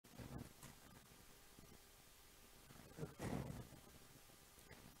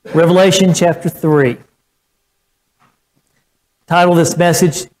Revelation chapter 3. Title of this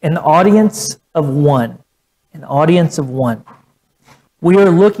message, An Audience of One. An Audience of One. We are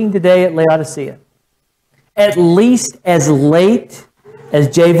looking today at Laodicea. At least as late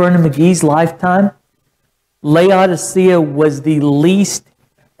as J. Vernon McGee's lifetime, Laodicea was the least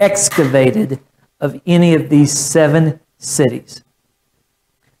excavated of any of these 7 cities.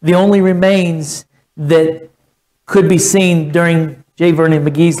 The only remains that could be seen during J. Vernon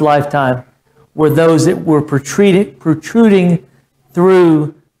McGee's lifetime were those that were protruding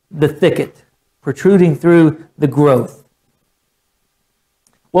through the thicket, protruding through the growth.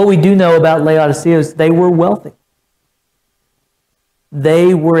 What we do know about Laodicea is they were wealthy.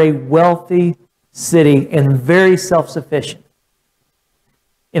 They were a wealthy city and very self-sufficient.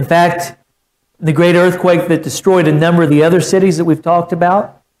 In fact, the great earthquake that destroyed a number of the other cities that we've talked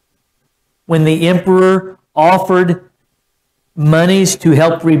about, when the emperor offered monies to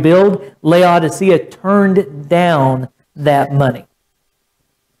help rebuild, Laodicea turned down that money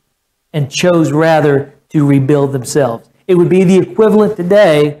and chose rather to rebuild themselves. It would be the equivalent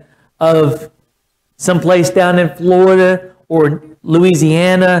today of someplace down in Florida or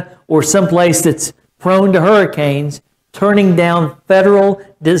Louisiana or someplace that's prone to hurricanes, turning down federal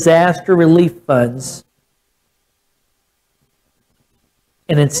disaster relief funds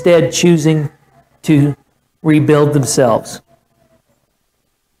and instead choosing to rebuild themselves.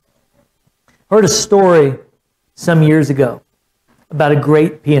 I heard a story some years ago about a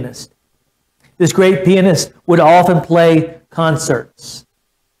great pianist. This great pianist would often play concerts.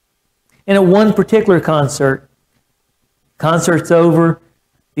 And at one particular concert's over,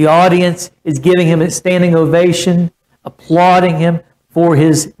 the audience is giving him a standing ovation, applauding him for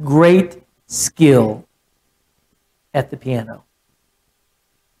his great skill at the piano.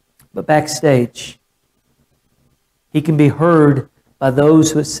 But backstage, he can be heard by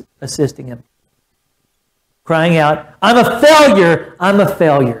those who are assisting him, crying out, "I'm a failure! I'm a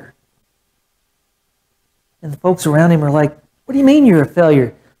failure!" And the folks around him are like, "What do you mean you're a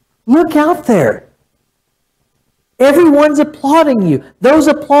failure? Look out there. Everyone's applauding you. Those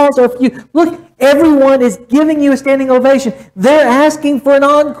applause are for you. Look, everyone is giving you a standing ovation. They're asking for an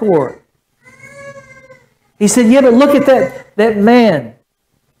encore." He said, "Yeah, but look at that man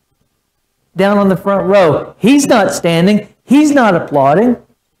down on the front row. He's not standing. He's not applauding."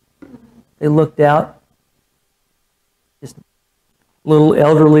 They looked out. Just a little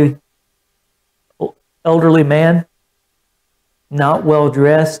elderly man, not well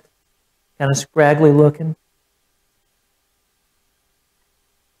dressed, kind of scraggly looking.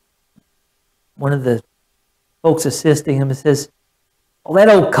 One of the folks assisting him says, "Oh, that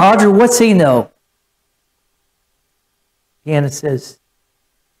old codger, what's he know?" Pianist says,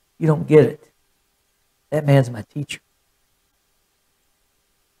 "You don't get it. That man's my teacher."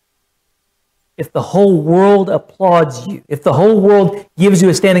 If the whole world applauds you, if the whole world gives you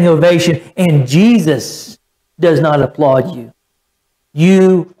a standing ovation, and Jesus does not applaud you,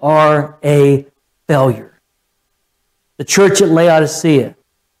 you are a failure. The church at Laodicea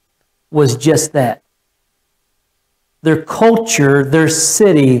was just that. Their culture, their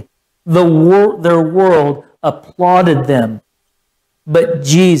city, their world applauded them, but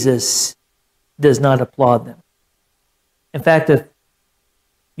Jesus does not applaud them. In fact, if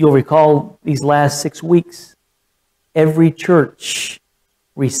you'll recall these last 6 weeks, every church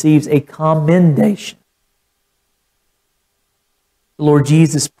receives a commendation. The Lord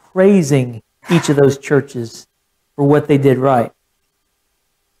Jesus praising each of those churches for what they did right.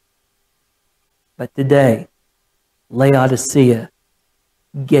 But today, Laodicea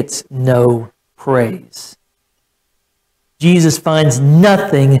gets no praise. Jesus finds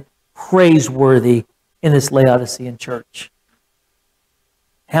nothing praiseworthy in this Laodicean church.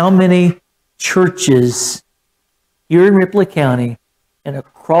 How many churches here in Ripley County and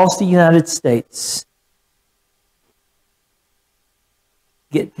across the United States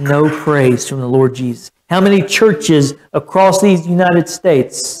get no praise from the Lord Jesus? How many churches across these United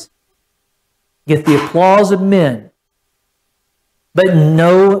States get the applause of men, but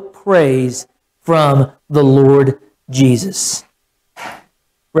no praise from the Lord Jesus?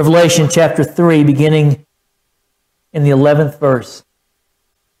 Revelation chapter 3, beginning in the 11th verse.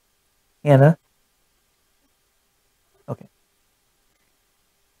 Hannah? Okay.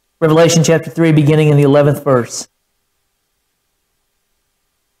 Revelation chapter 3, beginning in the 11th verse.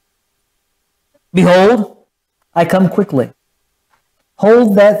 "Behold, I come quickly.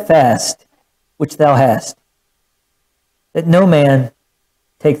 Hold that fast which thou hast, that no man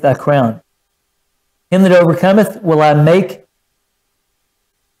take thy crown. Him that overcometh will I make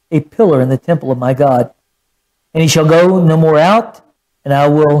a pillar in the temple of my God, and he shall go no more out, and I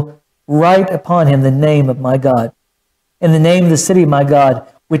will write upon him the name of my God, and the name of the city of my God,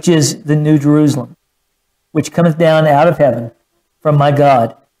 which is the New Jerusalem, which cometh down out of heaven from my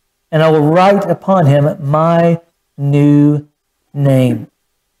God. And I will write upon him my new name.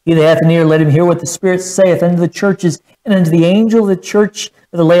 He that hath an ear, let him hear what the Spirit saith unto the churches, and unto the angel of the church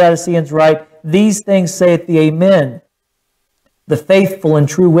of the Laodiceans write, these things saith the Amen, the faithful and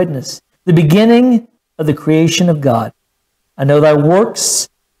true witness, the beginning of the creation of God. I know thy works,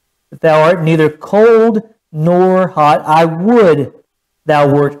 that thou art neither cold nor hot. I would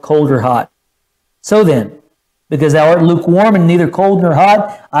thou wert cold or hot. So then, because thou art lukewarm and neither cold nor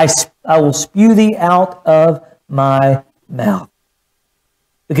hot, I will spew thee out of my mouth.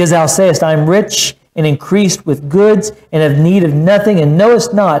 Because thou sayest, I am rich and increased with goods, and have need of nothing, and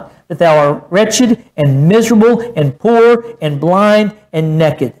knowest not that thou art wretched and miserable and poor and blind and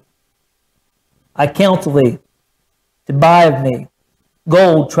naked. I counsel thee to buy of me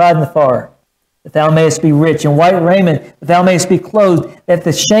gold tried in the fire, that thou mayest be rich, and white raiment, that thou mayest be clothed, that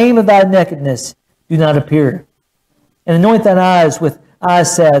the shame of thy nakedness do not appear. And anoint thine eyes with eye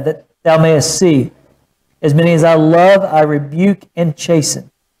salve, that thou mayest see. As many as I love, I rebuke and chasten.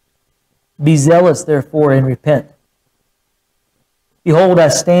 Be zealous, therefore, and repent. Behold, I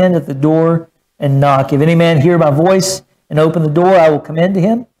stand at the door and knock. If any man hear my voice and open the door, I will come in to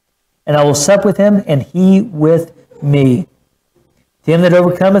him, and I will sup with him, and he with me. To him that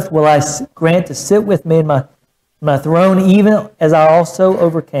overcometh will I grant to sit with me in my throne, even as I also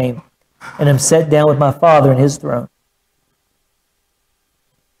overcame, and am set down with my Father in his throne.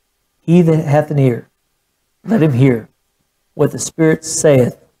 He that hath an ear, let him hear what the Spirit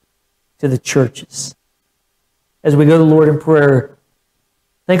saith to the churches. As we go to the Lord in prayer,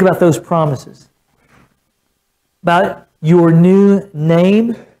 think about those promises, about your new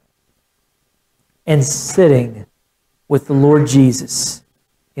name, and sitting with the Lord Jesus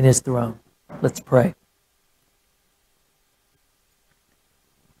in his throne. Let's pray.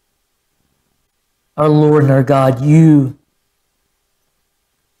 Our Lord and our God, you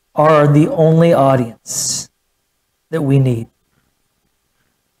are the only audience that we need.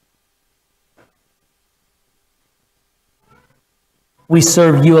 We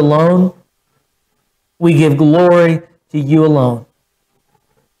serve you alone. We give glory to you alone.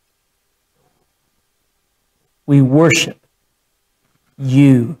 We worship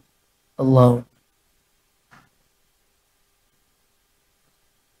you alone.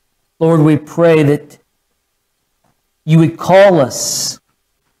 Lord, we pray that you would call us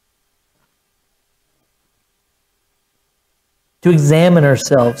to examine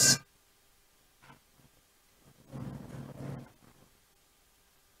ourselves.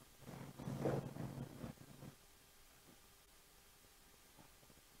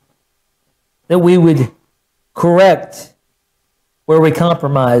 That we would correct where we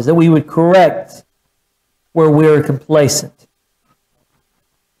compromise, that we would correct where we are complacent.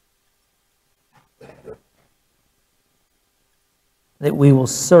 That we will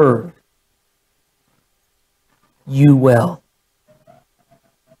serve you well.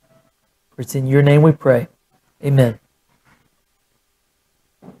 For it's in your name we pray. Amen.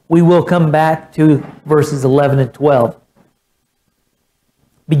 We will come back to verses 11 and 12.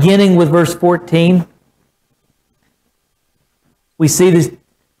 Beginning with verse 14, we see this,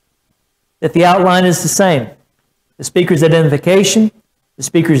 that the outline is the same. The speaker's identification, the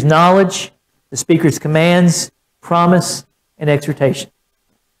speaker's knowledge, the speaker's commands, promise, and exhortation.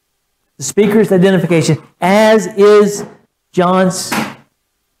 The speaker's identification, as is John's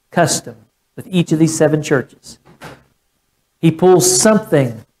custom with each of these 7 churches. He pulls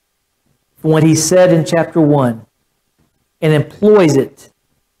something from what he said in chapter 1 and employs it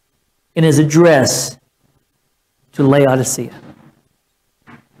in his address to Laodicea.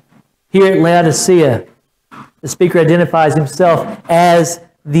 Here at Laodicea, the speaker identifies himself as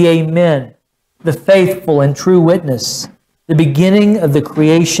the Amen, the faithful and true witness, the beginning of the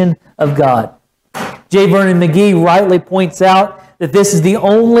creation of God. J. Vernon McGee rightly points out that this is the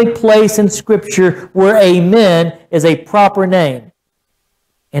only place in Scripture where Amen is a proper name,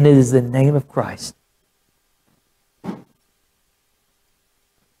 and it is the name of Christ.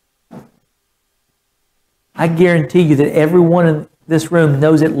 I guarantee you that everyone in this room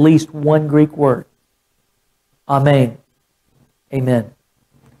knows at least one Greek word. Amen. Amen.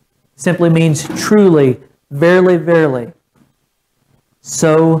 Simply means truly, verily, verily.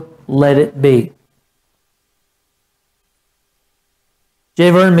 So let it be.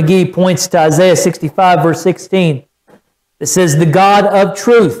 J. Vernon McGee points to Isaiah 65, verse 16. It says, the God of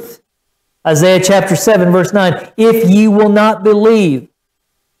truth. Isaiah chapter 7, verse 9. If ye will not believe.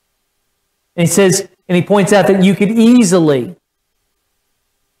 And he says, and he points out that you could easily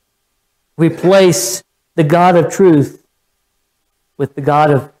replace the God of truth with the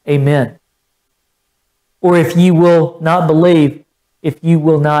God of amen. Or if ye will not believe, if you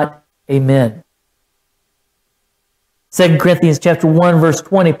will not amen. 2 Corinthians chapter 1, verse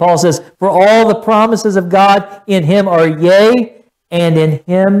 20, Paul says, for all the promises of God in him are yea, and in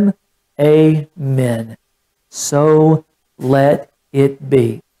him amen. So let it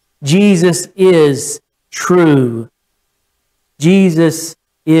be. Jesus is true. Jesus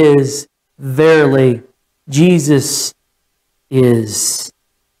is verily. Jesus is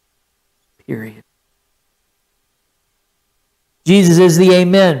period. Jesus is the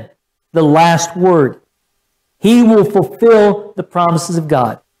amen, the last word. He will fulfill the promises of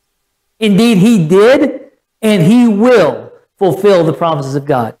God. Indeed, he did, and he will fulfill the promises of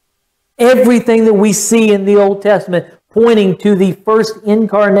God. Everything that we see in the Old Testament pointing to the first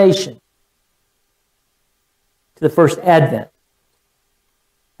incarnation, to the first advent,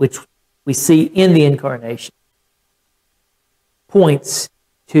 which we see in the incarnation, points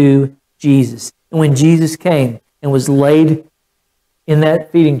to Jesus. And when Jesus came and was laid in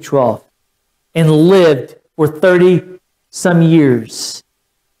that feeding trough and lived for 30-some years,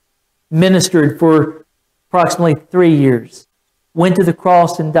 ministered for approximately 3 years, went to the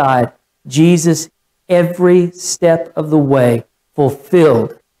cross and died, Jesus, every step of the way,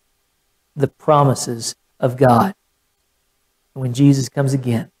 fulfilled the promises of God. And when Jesus comes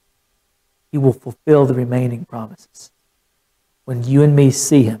again, he will fulfill the remaining promises. When you and me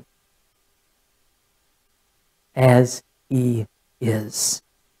see him as he is.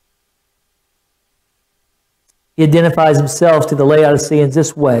 He identifies himself to the Laodiceans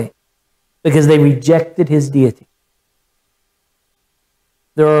this way because they rejected his deity.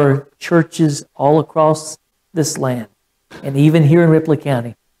 There are churches all across this land, and even here in Ripley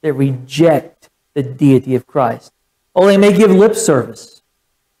County, that reject the deity of Christ. Oh, they may give lip service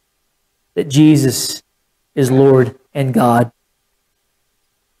that Jesus is Lord and God,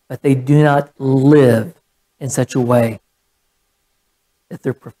 but they do not live in such a way that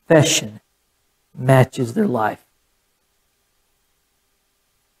their profession matches their life.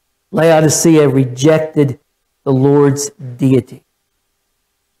 Laodicea rejected the Lord's deity.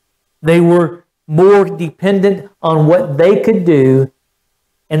 They were more dependent on what they could do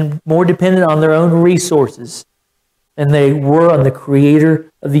and more dependent on their own resources than they were on the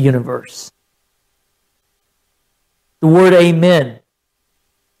Creator of the universe. The word amen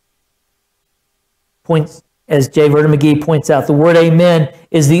points, as J. Vernon McGee points out, the word amen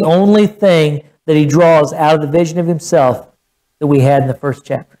is the only thing that he draws out of the vision of himself that we had in the first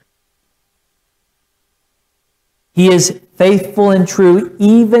chapter. He is faithful and true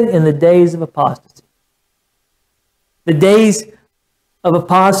even in the days of apostasy. The days of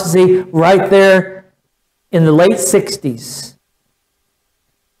apostasy right there in the late 60s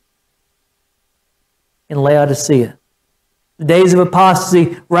in Laodicea. The days of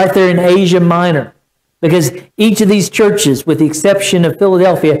apostasy right there in Asia Minor. Because each of these churches, with the exception of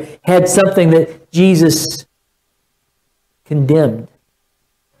Philadelphia, had something that Jesus condemned.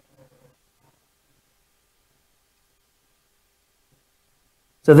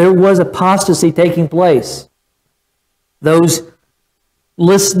 So there was apostasy taking place. Those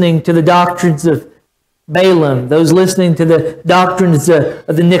listening to the doctrines of Balaam, those listening to the doctrines of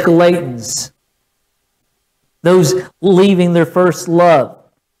the Nicolaitans, those leaving their first love.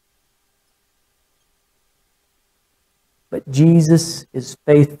 But Jesus is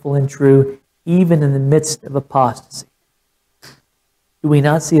faithful and true even in the midst of apostasy. Do we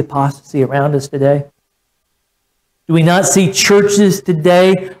not see apostasy around us today? Do we not see churches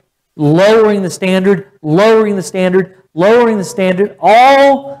today lowering the standard, lowering the standard, lowering the standard,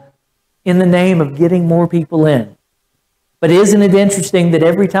 all in the name of getting more people in? But isn't it interesting that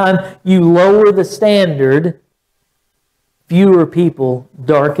every time you lower the standard, fewer people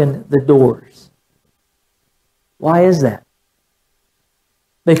darken the doors? Why is that?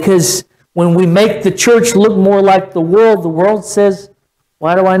 Because when we make the church look more like the world says,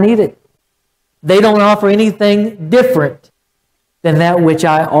 why do I need it? They don't offer anything different than that which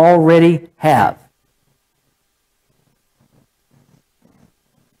I already have.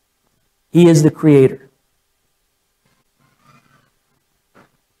 He is the Creator.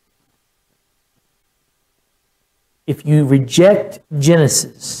 If you reject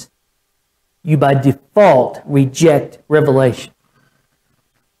Genesis, you by default reject Revelation.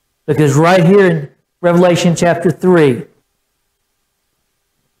 Because right here in Revelation chapter 3,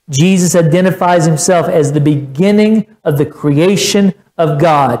 Jesus identifies himself as the beginning of the creation of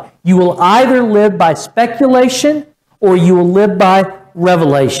God. You will either live by speculation or you will live by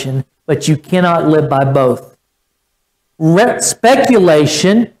revelation, but you cannot live by both.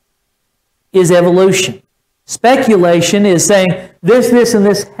 Speculation is evolution. Speculation is saying this, and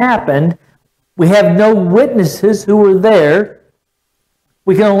this happened. We have no witnesses who were there.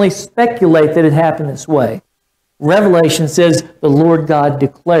 We can only speculate that it happened this way. Revelation says the Lord God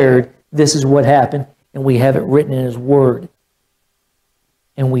declared this is what happened, and we have it written in His Word.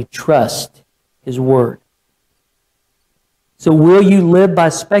 And we trust His Word. So will you live by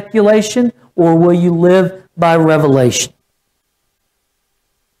speculation, or will you live by revelation?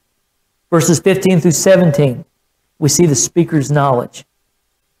 Verses 15 through 17, we see the speaker's knowledge.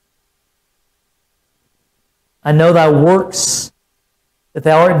 I know thy works, that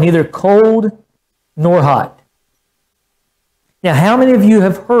thou art neither cold nor hot. Now, how many of you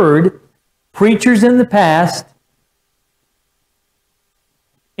have heard preachers in the past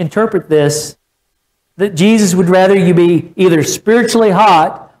interpret this, that Jesus would rather you be either spiritually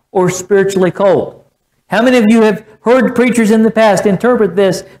hot or spiritually cold? How many of you have heard preachers in the past interpret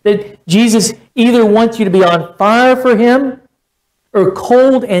this, that Jesus either wants you to be on fire for Him or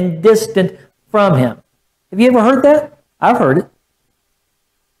cold and distant from Him? Have you ever heard that? I've heard it.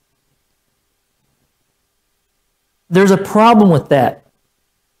 There's a problem with that.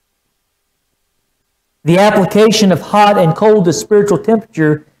 The application of hot and cold to spiritual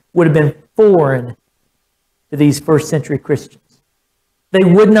temperature would have been foreign to these first century Christians. They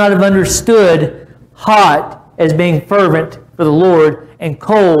would not have understood hot as being fervent for the Lord and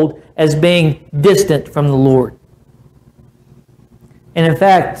cold as being distant from the Lord. And in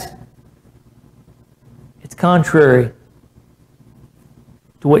fact, it's contrary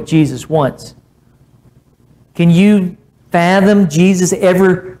to what Jesus wants. Can you fathom Jesus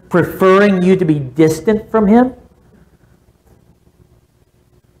ever preferring you to be distant from Him?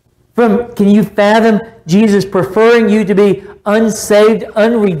 Can you fathom Jesus preferring you to be unsaved,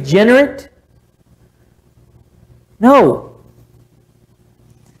 unregenerate? No.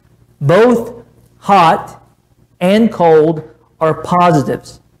 Both hot and cold are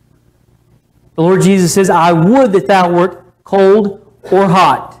positives. The Lord Jesus says, I would that thou wert cold or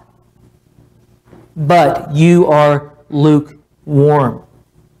hot, but you are lukewarm.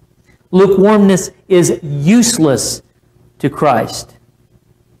 Lukewarmness is useless to Christ.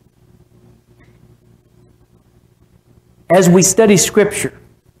 As we study Scripture,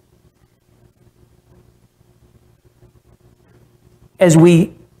 as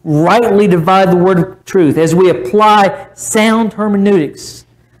we rightly divide the word of truth, as we apply sound hermeneutics,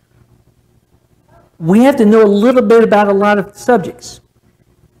 we have to know a little bit about a lot of subjects.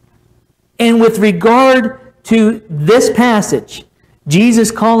 And with regard to this passage,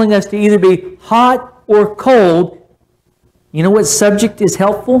 Jesus calling us to either be hot or cold, you know what subject is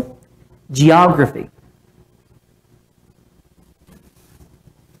helpful? Geography.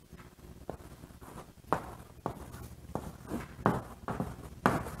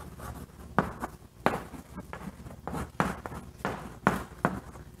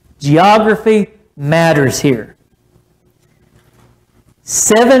 Geography matters here.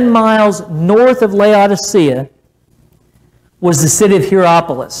 7 miles north of Laodicea was the city of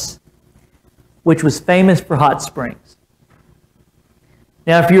Hierapolis, which was famous for hot springs.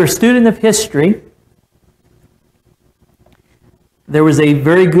 Now, if you're a student of history, there was a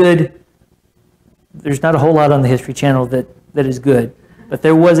very good, there's not a whole lot on the History Channel that is good, but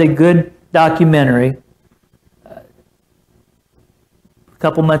there was a good documentary a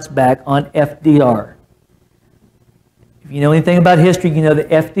couple months back on FDR. If you know anything about history, you know that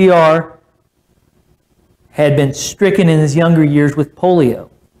FDR had been stricken in his younger years with polio,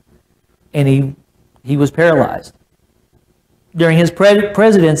 and he was paralyzed. During his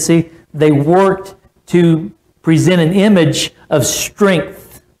presidency, they worked to present an image of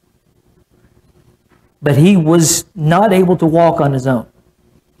strength, but he was not able to walk on his own.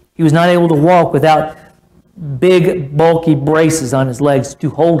 He was not able to walk without big, bulky braces on his legs to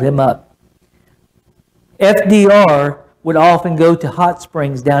hold him up. FDR would often go to hot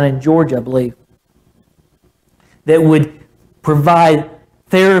springs down in Georgia, I believe, that would provide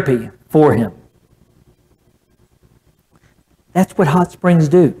therapy for him. That's what hot springs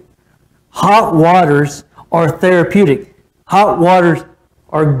do. Hot waters are therapeutic. Hot waters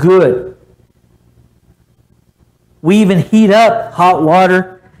are good. We even heat up hot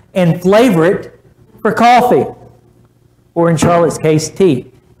water and flavor it for coffee, or in Charlotte's case,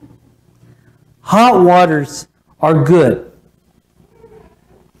 tea. Hot waters are good.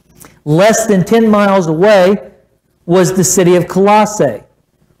 Less than 10 miles away was the city of Colossae,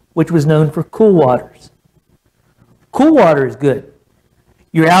 which was known for cool waters. Cool water is good.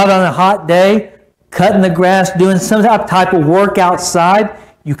 You're out on a hot day, cutting the grass, doing some type of work outside.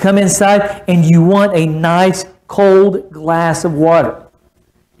 You come inside and you want a nice cold glass of water.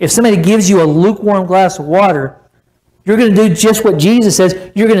 If somebody gives you a lukewarm glass of water, you're going to do just what Jesus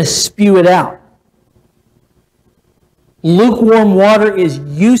says. You're going to spew it out. Lukewarm water is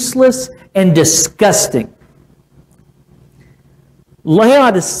useless and disgusting.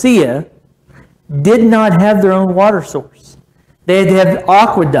 Laodicea did not have their own water source. They had to have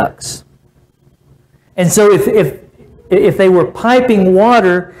aqueducts. And so if they were piping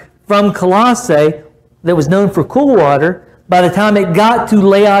water from Colossae that was known for cool water, by the time it got to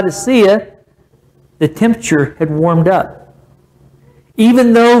Laodicea, the temperature had warmed up.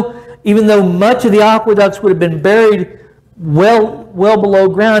 Even though much of the aqueducts would have been buried well below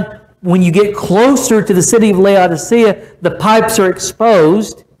ground, when you get closer to the city of Laodicea, the pipes are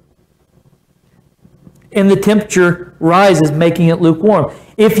exposed and the temperature rises, making it lukewarm.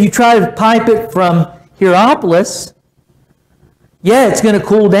 If you try to pipe it from Hierapolis, yeah, it's going to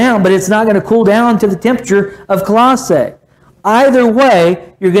cool down, but it's not going to cool down to the temperature of Colossae. Either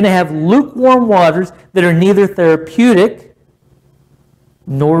way, you're going to have lukewarm waters that are neither therapeutic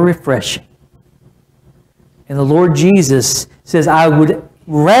nor refreshing. And the Lord Jesus says, I would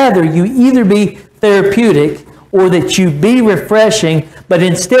rather you either be therapeutic or that you be refreshing, but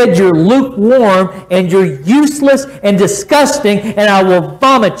instead you're lukewarm and you're useless and disgusting, and I will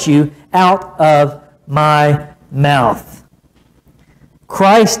vomit you out of my mouth.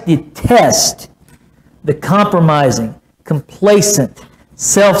 Christ detests the compromising, complacent,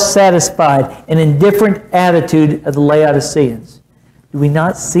 self-satisfied, and indifferent attitude of the Laodiceans. Do we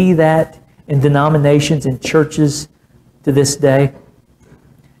not see that in denominations and churches to this day?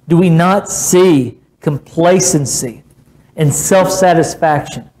 Do we not see complacency and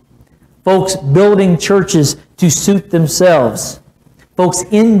self-satisfaction? Folks building churches to suit themselves. Folks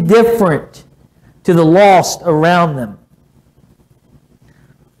indifferent to the lost around them.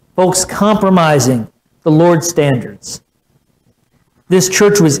 Folks compromising the Lord's standards. This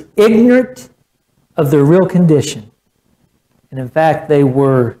church was ignorant of their real condition. And in fact, they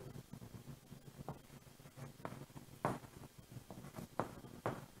were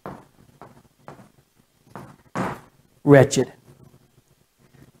wretched.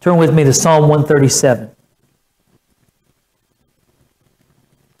 Turn with me to Psalm 137.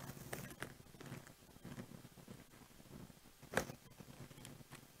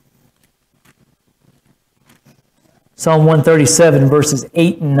 Psalm 137, verses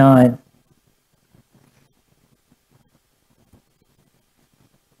 8 and 9.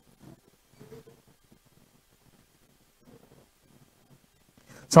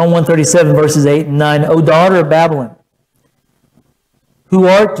 Psalm 137, verses 8 and 9. O daughter of Babylon, who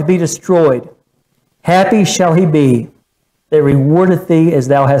art to be destroyed, happy shall he be that rewardeth thee as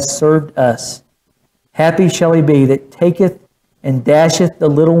thou hast served us. Happy shall he be that taketh and dasheth the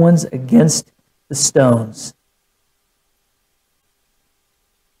little ones against the stones.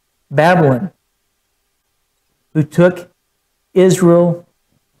 Babylon, who took Israel,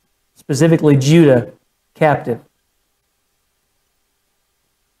 specifically Judah, captive,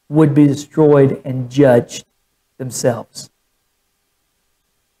 would be destroyed and judged themselves.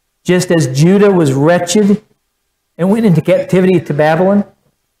 Just as Judah was wretched and went into captivity to Babylon,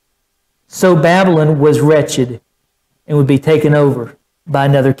 so Babylon was wretched and would be taken over by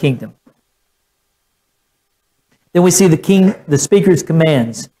another kingdom. Then we see the speaker's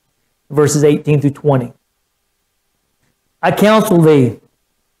commands, verses 18 through 20. I counsel thee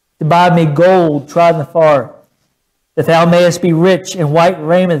to buy me gold trodden afar, that thou mayest be rich, and white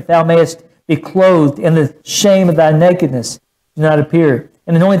raiment, that thou mayest be clothed, and the shame of thy nakedness do not appear.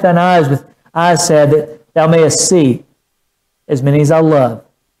 And anoint thine eyes with eyes sad, that thou mayest see. As many as I love,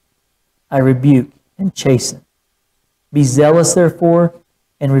 I rebuke and chasten. Be zealous, therefore,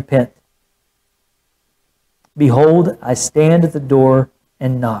 and repent. Behold, I stand at the door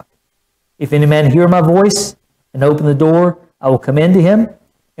and knock. If any man hear my voice and open the door, I will come into him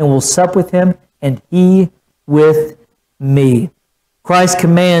and will sup with him, and he with me. Christ's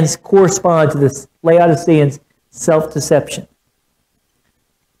commands correspond to the Laodiceans' self-deception.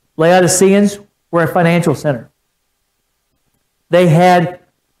 Laodiceans were a financial center. They had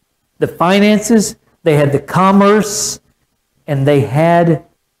the finances, they had the commerce, and they had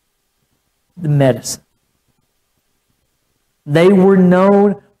the medicine. They were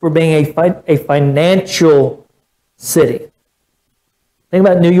known for being a financial city. Think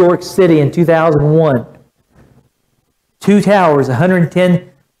about New York City in 2001. 2 towers,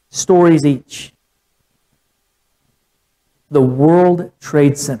 110 stories each. The World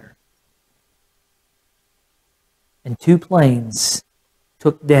Trade Center. And 2 planes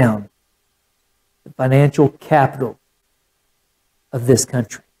took down the financial capital of this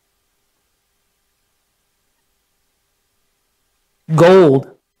country.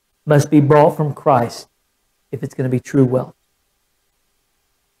 Gold must be brought from Christ if it's going to be true wealth.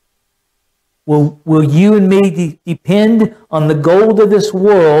 Will you and me depend on the gold of this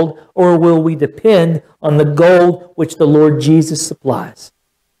world, or will we depend on the gold which the Lord Jesus supplies?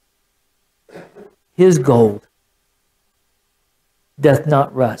 His gold doth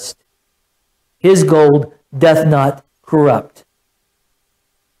not rust. His gold doth not corrupt.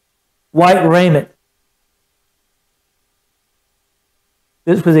 White raiment.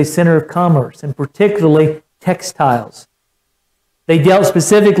 This was a center of commerce, and particularly textiles. They dealt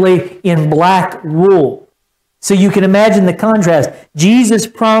specifically in black wool. So you can imagine the contrast. Jesus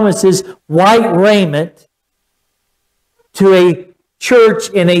promises white raiment to a church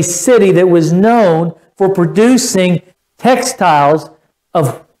in a city that was known for producing textiles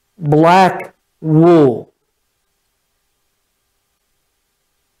of black wool,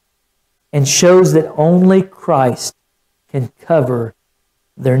 and shows that only Christ can cover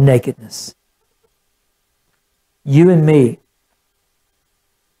their nakedness. You and me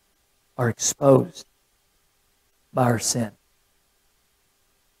are exposed by our sin.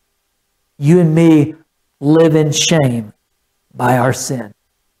 You and me live in shame by our sin.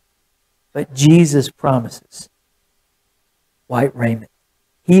 But Jesus promises white raiment.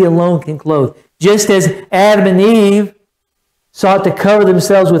 He alone can clothe. Just as Adam and Eve sought to cover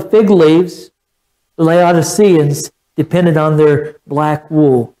themselves with fig leaves, the Laodiceans depended on their black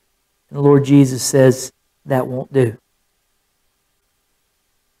wool. And the Lord Jesus says that won't do.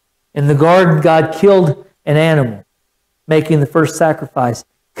 In the garden, God killed an animal, making the first sacrifice,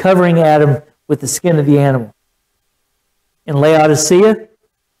 covering Adam with the skin of the animal. In Laodicea,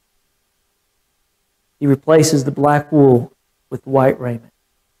 He replaces the black wool with white raiment,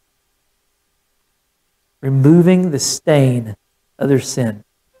 removing the stain of their sin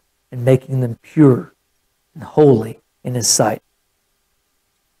and making them pure and holy in His sight.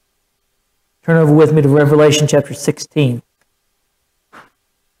 Turn over with me to Revelation chapter 16.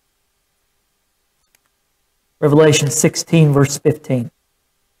 Revelation 16, verse 15.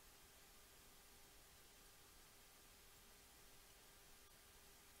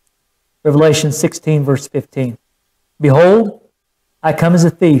 Revelation 16, verse 15. Behold, I come as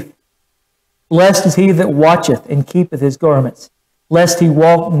a thief. Blessed is he that watcheth and keepeth his garments, lest he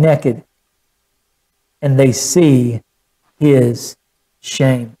walk naked, and they see his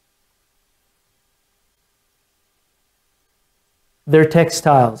shame. Their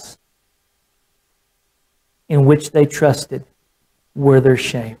textiles in which they trusted were their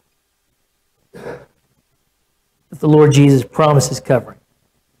shame. But the Lord Jesus promises covering.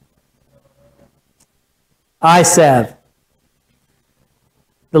 Eye salve.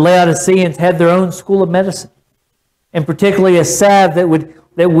 The Laodiceans had their own school of medicine, and particularly a salve that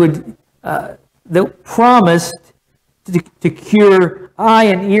promised to cure eye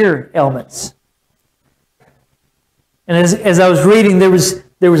and ear ailments. And as I was reading, there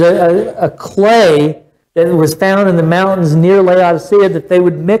was a clay that was found in the mountains near Laodicea that they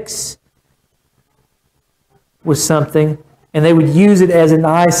would mix with something, and they would use it as an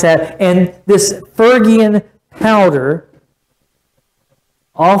eye salve. And this Phrygian powder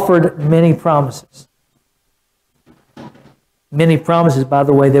offered many promises. Many promises, by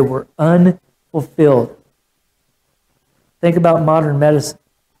the way, that were unfulfilled. Think about modern medicine.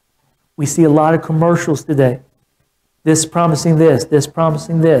 We see a lot of commercials today. This promising this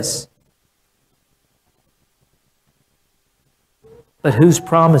promising this. But whose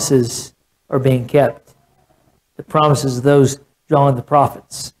promises are being kept? The promises of those drawing the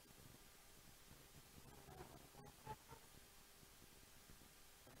prophets.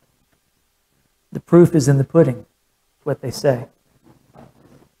 The proof is in the pudding, what they say.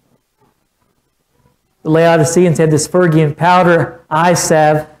 The Laodiceans had this Phrygian powder eye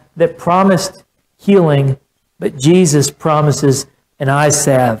salve that promised healing, but Jesus promises an eye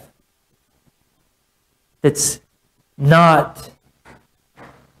salve that's not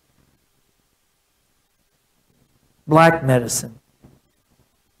black medicine,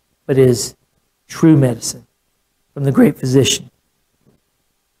 but is true medicine from the great physician.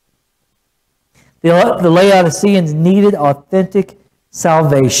 The Laodiceans needed authentic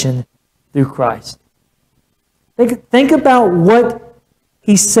salvation through Christ. Think about what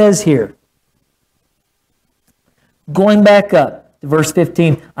he says here. Going back up to verse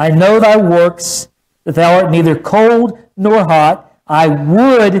 15. I know thy works, that thou art neither cold nor hot. I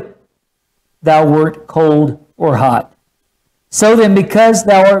would thou wert cold or hot. So then, because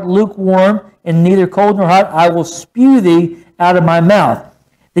thou art lukewarm and neither cold nor hot, I will spew thee out of my mouth.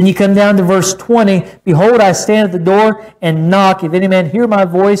 Then you come down to verse 20. Behold, I stand at the door and knock. If any man hear my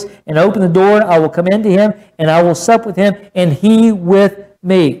voice and open the door, I will come into him, and I will sup with him, and he with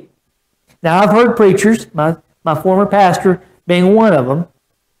me. Now, I've heard preachers, my former pastor being one of them,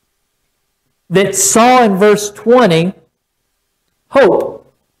 that saw in verse 20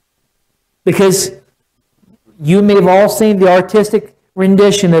 hope. Because you and me have all seen the artistic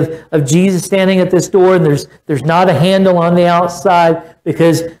rendition of Jesus standing at this door, and there's not a handle on the outside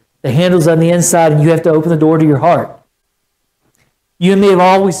because the handle's on the inside and you have to open the door to your heart. You and me have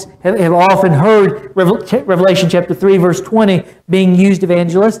often heard Revelation chapter 3, verse 20 being used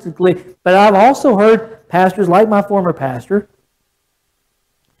evangelistically, but I've also heard pastors like my former pastor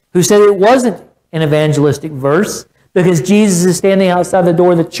who said it wasn't an evangelistic verse because Jesus is standing outside the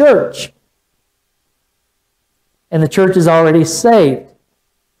door of the church and the church is already saved.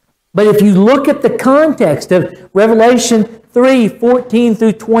 But if you look at the context of Revelation 3, 14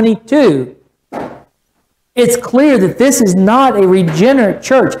 through 22, it's clear that this is not a regenerate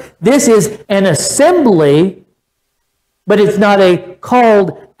church. This is an assembly, but it's not a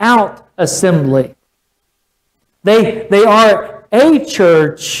called out assembly. They are a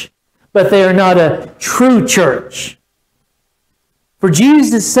church, but they are not a true church. For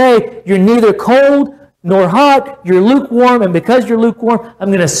Jesus to say, you're neither cold nor hot, you're lukewarm, and because you're lukewarm, I'm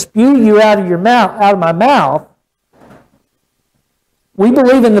going to spew you out of my mouth. We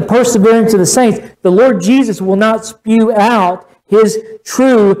believe in the perseverance of the saints. The Lord Jesus will not spew out His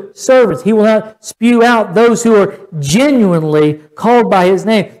true servants. He will not spew out those who are genuinely called by His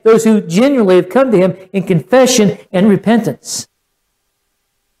name, those who genuinely have come to Him in confession and repentance.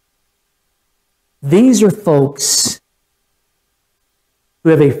 These are folks who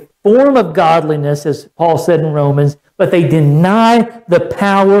have a form of godliness, as Paul said in Romans, but they deny the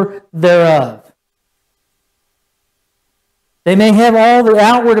power thereof. They may have all the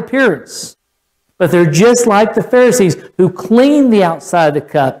outward appearance, but they're just like the Pharisees who clean the outside of the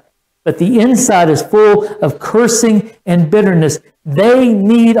cup, but the inside is full of cursing and bitterness. They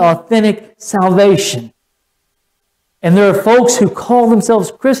need authentic salvation. And there are folks who call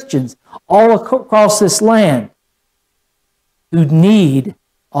themselves Christians all across this land who need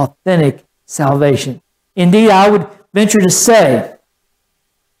authentic salvation. Indeed, I would venture to say,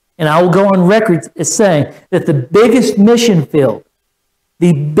 and I will go on record as saying, that the biggest mission field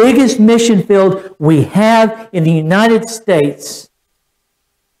we have in the United States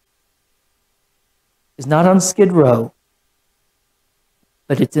is not on Skid Row,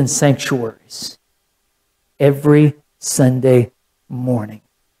 but it's in sanctuaries every Sunday morning.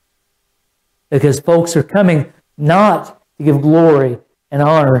 Because folks are coming not to give glory and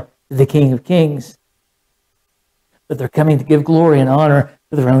honor to the King of Kings, but they're coming to give glory and honor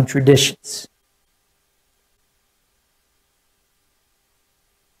to their own traditions.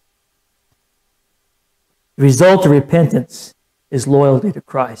 The result of repentance is loyalty to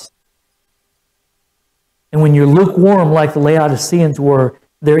Christ. And when you're lukewarm like the Laodiceans were,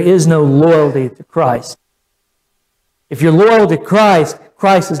 there is no loyalty to Christ. If you're loyal to Christ,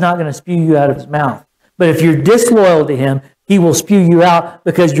 Christ is not going to spew you out of His mouth. But if you're disloyal to Him, He will spew you out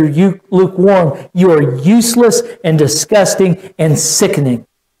because you're lukewarm. You are useless and disgusting and sickening.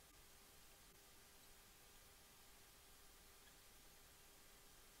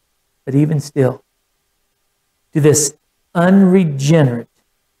 But even still, to this unregenerate,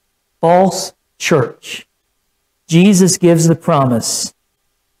 false church, Jesus gives the promise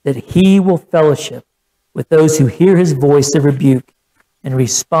that He will fellowship with those who hear His voice of rebuke and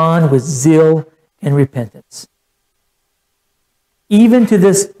respond with zeal and repentance. Even to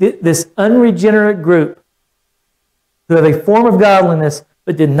this unregenerate group who have a form of godliness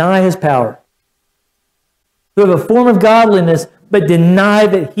but deny His power, who have a form of godliness but deny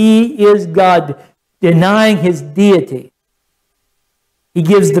that He is God, denying His deity, He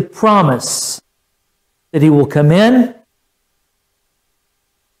gives the promise that He will come in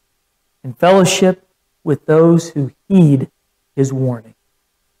and fellowship with those who heed His warning,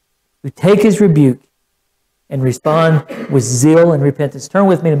 who take His rebuke and respond with zeal and repentance. Turn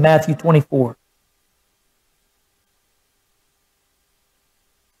with me to Matthew 24.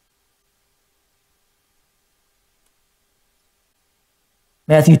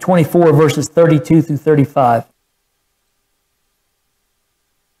 Matthew 24, verses 32 through 35.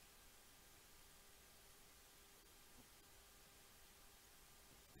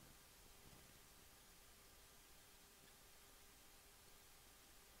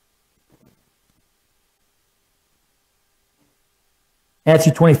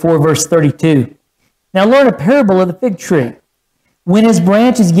 Matthew 24, verse 32. Now learn a parable of the fig tree. When his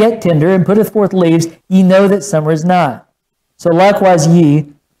branch is yet tender and putteth forth leaves, ye know that summer is nigh. So likewise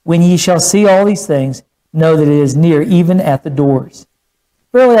ye, when ye shall see all these things, know that it is near, even at the doors.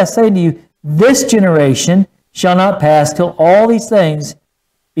 Verily I say to you, this generation shall not pass till all these things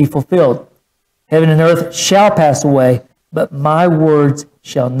be fulfilled. Heaven and earth shall pass away, but my words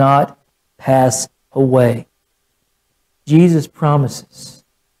shall not pass away. Jesus promises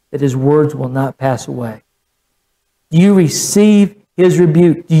that his words will not pass away. Do you receive his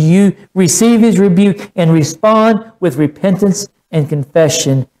rebuke? Do you receive his rebuke and respond with repentance and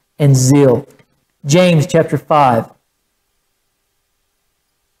confession and zeal? James chapter 5.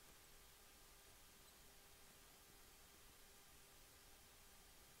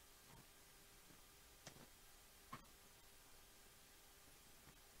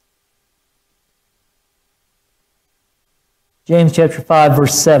 James chapter 5,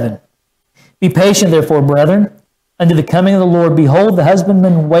 verse 7. Be patient, therefore, brethren, unto the coming of the Lord. Behold, the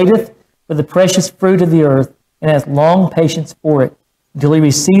husbandman waiteth for the precious fruit of the earth, and hath long patience for it, until he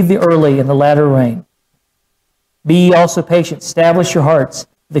receive the early and the latter rain. Be ye also patient, establish your hearts,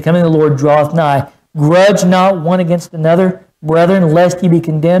 for the coming of the Lord draweth nigh. Grudge not one against another, brethren, lest ye be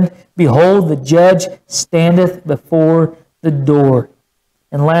condemned. Behold, the judge standeth before the door.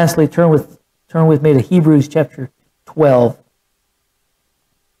 And lastly, turn with me to Hebrews chapter 12.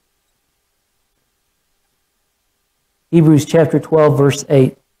 Hebrews chapter 12, verse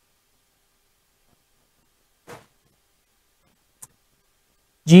 8.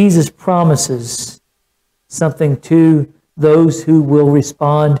 Jesus promises something to those who will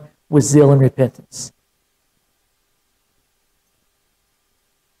respond with zeal and repentance.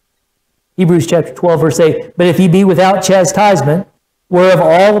 Hebrews chapter 12, verse 8. But if ye be without chastisement, whereof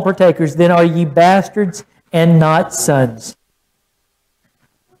all are partakers, then are ye bastards and not sons.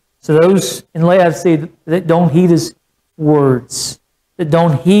 So those in Laodicea that don't heed his words, that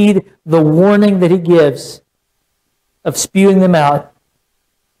don't heed the warning that he gives of spewing them out,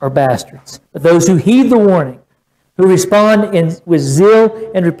 are bastards. But those who heed the warning, who respond with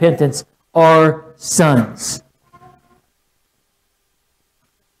zeal and repentance, are sons.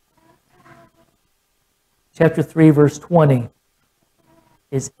 Chapter 3, verse 20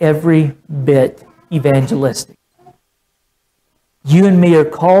 is every bit evangelistic. You and me are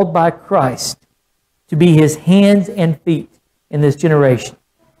called by Christ to be his hands and feet in this generation.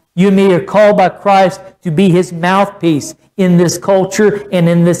 You and me are called by Christ to be his mouthpiece in this culture and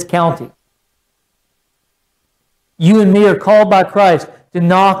in this county. You and me are called by Christ to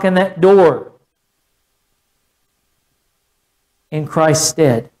knock on that door in Christ's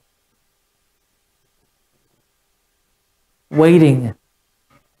stead, waiting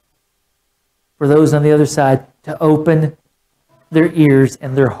for those on the other side to open their ears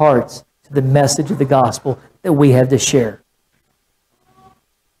and their hearts to the message of the gospel that we have to share.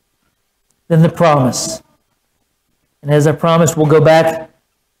 Then the promise. And as I promised, we'll go back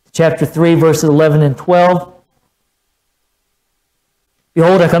to chapter 3, verses 11 and 12.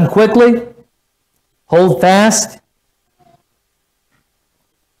 Behold, I come quickly. Hold fast.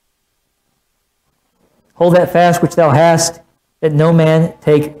 Hold that fast which thou hast, that no man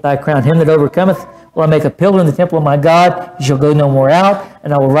take thy crown. Him that overcometh will I make a pillar in the temple of my God. He shall go no more out.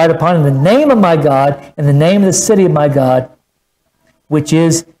 And I will write upon him the name of my God and the name of the city of my God, which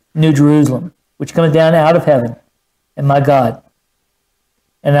is New Jerusalem, which cometh down out of heaven, and my God.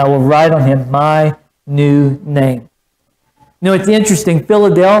 And I will write on him my new name. You know, it's interesting.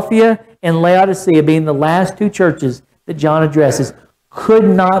 Philadelphia and Laodicea, being the last two churches that John addresses, could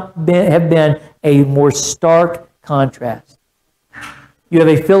not have been a more stark contrast. You have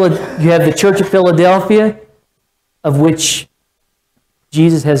the church of Philadelphia, of which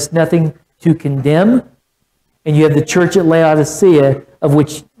Jesus has nothing to condemn, and you have the church at Laodicea, of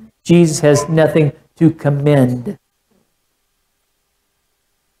which Jesus has nothing to commend.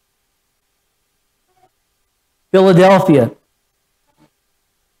 Philadelphia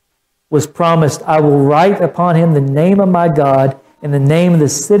was promised, I will write upon him the name of my God and the name of the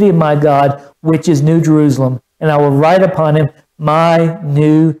city of my God, which is New Jerusalem, and I will write upon him my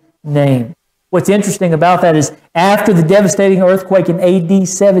new name. What's interesting about that is after the devastating earthquake in AD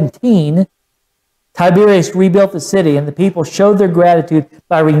 17, Tiberius rebuilt the city, and the people showed their gratitude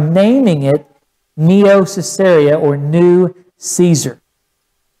by renaming it Neo Caesarea, or New Caesar.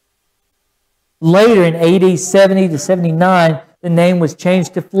 Later in AD 70 to 79, the name was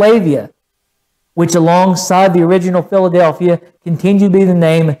changed to Flavia, which alongside the original Philadelphia continued to be the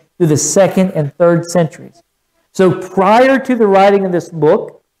name through the 2nd and 3rd centuries. So prior to the writing of this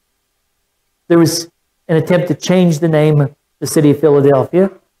book, there was an attempt to change the name of the city of Philadelphia.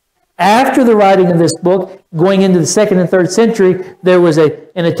 After the writing of this book, going into the 2nd and 3rd century, there was an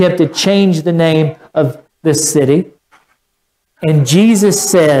attempt to change the name of this city. And Jesus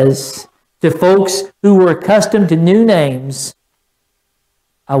says to folks who were accustomed to new names,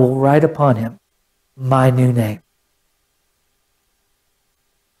 I will write upon him my new name.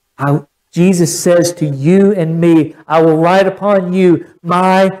 Jesus says to you and me, I will write upon you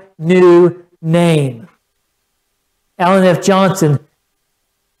my new name. Alan F. Johnson,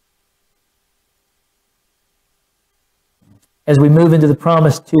 as we move into the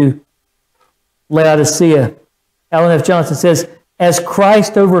promise to Laodicea, Alan F. Johnson says, as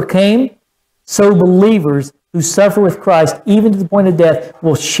Christ overcame, so believers who suffer with Christ, even to the point of death,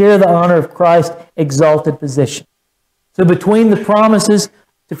 will share the honor of Christ's exalted position. So between the promises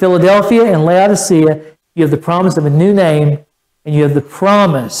to Philadelphia and Laodicea, you have the promise of a new name, and you have the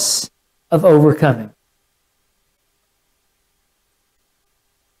promise of overcoming.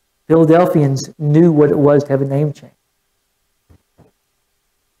 Philadelphians knew what it was to have a name change.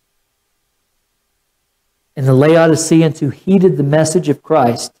 And the Laodiceans who heeded the message of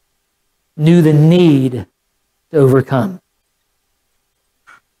Christ knew the need to overcome.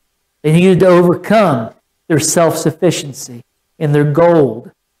 They needed to overcome their self-sufficiency in their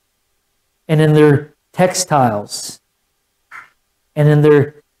gold and in their textiles and in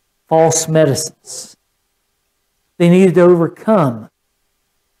their false medicines. They needed to overcome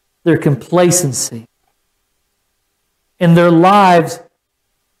their complacency in their lives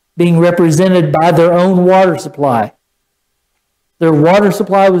being represented by their own water supply. Their water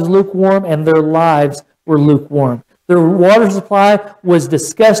supply was lukewarm and their lives were lukewarm. Their water supply was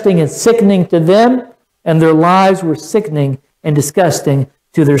disgusting and sickening to them, and their lives were sickening and disgusting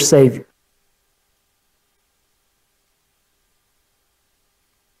to their Savior.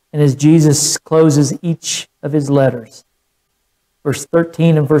 And as Jesus closes each of his letters, verse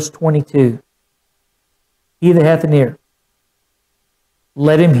 13 and verse 22, he that hath an ear,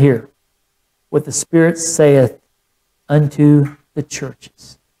 let him hear what the Spirit saith unto the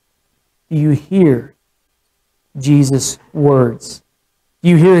churches. Do you hear Jesus' words? Do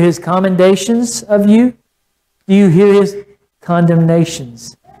you hear his commendations of you? Do you hear his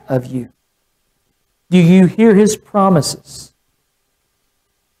condemnations of you? Do you hear his promises?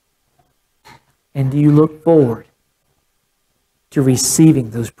 And do you look forward to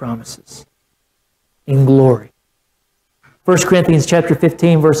receiving those promises in glory? 1 Corinthians chapter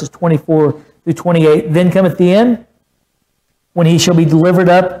 15, verses 24 through 28. Then cometh the end, when he shall be delivered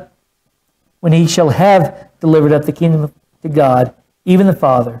up, when he shall have delivered up the kingdom to God, even the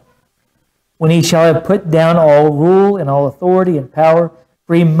Father, when he shall have put down all rule and all authority and power,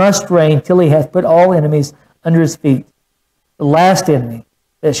 for he must reign till he hath put all enemies under his feet. The last enemy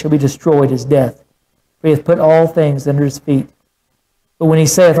that shall be destroyed is death, for he hath put all things under his feet. But when he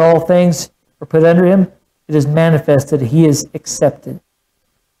saith all things are put under him, it is manifested that he is accepted,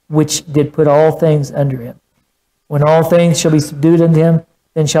 which did put all things under him. When all things shall be subdued unto him,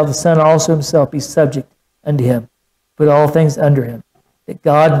 then shall the Son also himself be subject unto him, put all things under him, that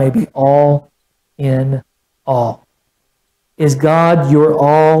God may be all in all. Is God your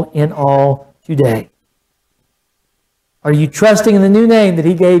all in all today? Are you trusting in the new name that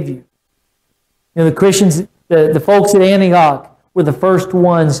he gave you? You know, the Christians, the folks at Antioch were the first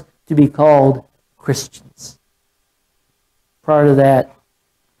ones to be called Christians. Prior to that,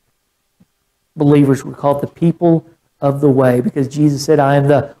 believers were called the people of the way, because Jesus said, I am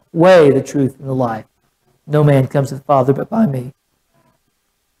the way, the truth, and the life. No man comes to the Father but by me.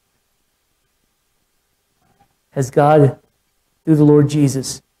 Has God, through the Lord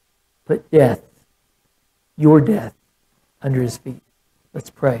Jesus, put death, your death, under his feet? Let's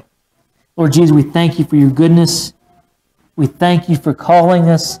pray. Lord Jesus, we thank you for your goodness. We thank you for calling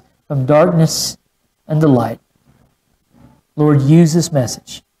us from darkness unto light. Lord, use this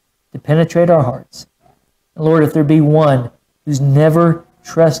message to penetrate our hearts. And Lord, if there be one who's never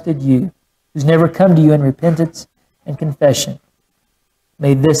trusted you, who's never come to you in repentance and confession,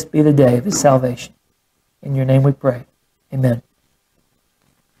 may this be the day of his salvation. In your name we pray. Amen.